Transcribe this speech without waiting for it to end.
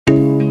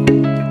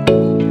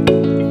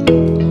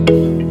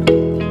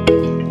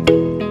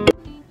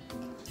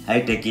Hi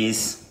techies,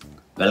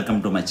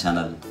 welcome to my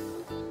channel.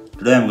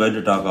 Today I am going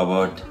to talk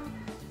about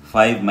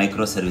 5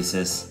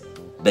 microservices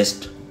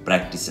best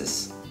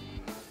practices.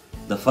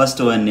 The first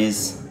one is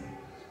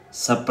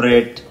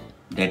separate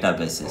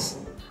databases.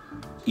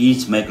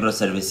 Each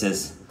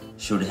microservices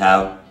should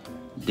have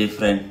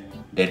different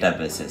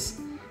databases.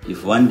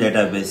 If one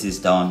database is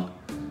down,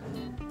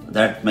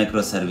 that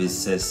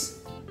microservices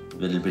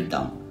will be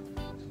down.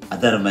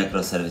 Other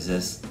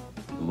microservices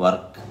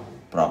work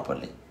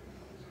properly.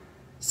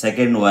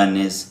 Second one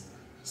is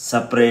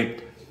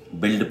separate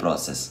build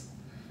process.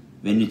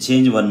 When you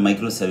change one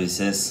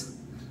microservices,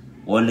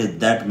 only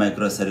that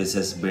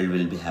microservices build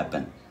will be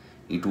happen.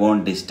 It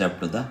won't disturb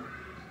to the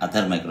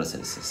other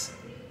microservices.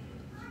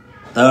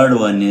 Third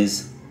one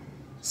is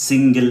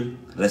single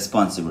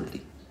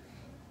responsibility.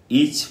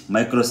 Each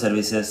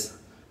microservices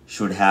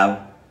should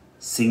have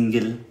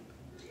single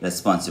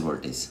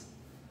responsibilities.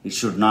 It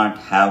should not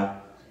have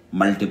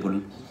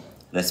multiple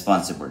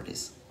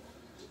responsibilities.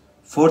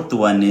 Fourth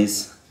one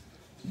is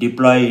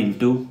deploy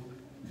into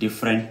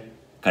different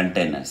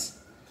containers.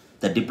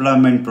 The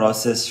deployment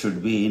process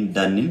should be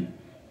done in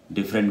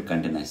different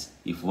containers.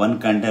 If one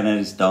container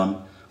is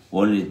down,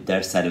 only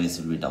that service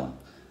will be down.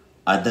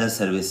 Other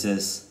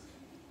services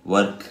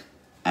work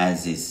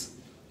as is.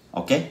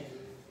 Okay?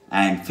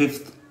 And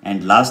fifth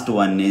and last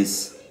one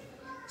is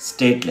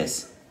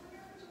stateless.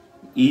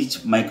 Each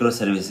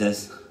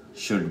microservices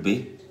should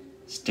be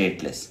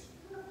stateless.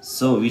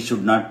 So we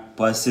should not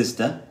persist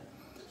the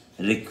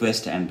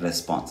request and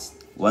response.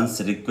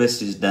 Once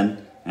request is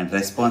done and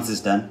response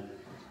is done,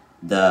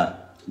 the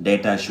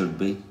data should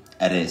be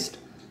erased.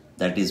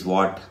 That is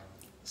what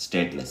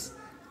stateless.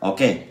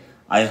 Okay,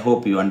 I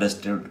hope you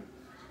understood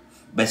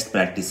best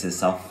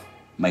practices of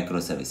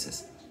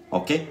microservices.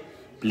 Okay,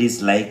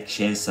 please like,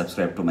 share,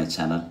 subscribe to my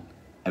channel.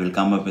 I will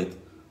come up with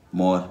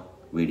more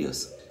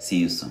videos. See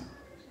you soon.